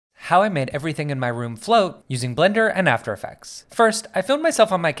how I made everything in my room float using Blender and After Effects. First, I filmed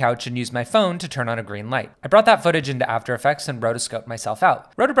myself on my couch and used my phone to turn on a green light. I brought that footage into After Effects and rotoscoped myself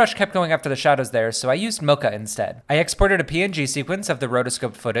out. Rotobrush kept going after the shadows there, so I used Mocha instead. I exported a PNG sequence of the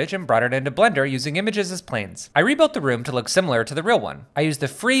rotoscoped footage and brought it into Blender using images as planes. I rebuilt the room to look similar to the real one. I used the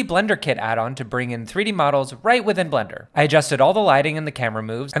free Blender Kit add-on to bring in 3D models right within Blender. I adjusted all the lighting and the camera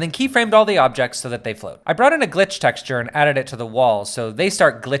moves, and then keyframed all the objects so that they float. I brought in a glitch texture and added it to the wall so they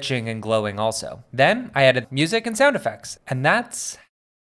start glitching and glowing also. Then I added music and sound effects, and that's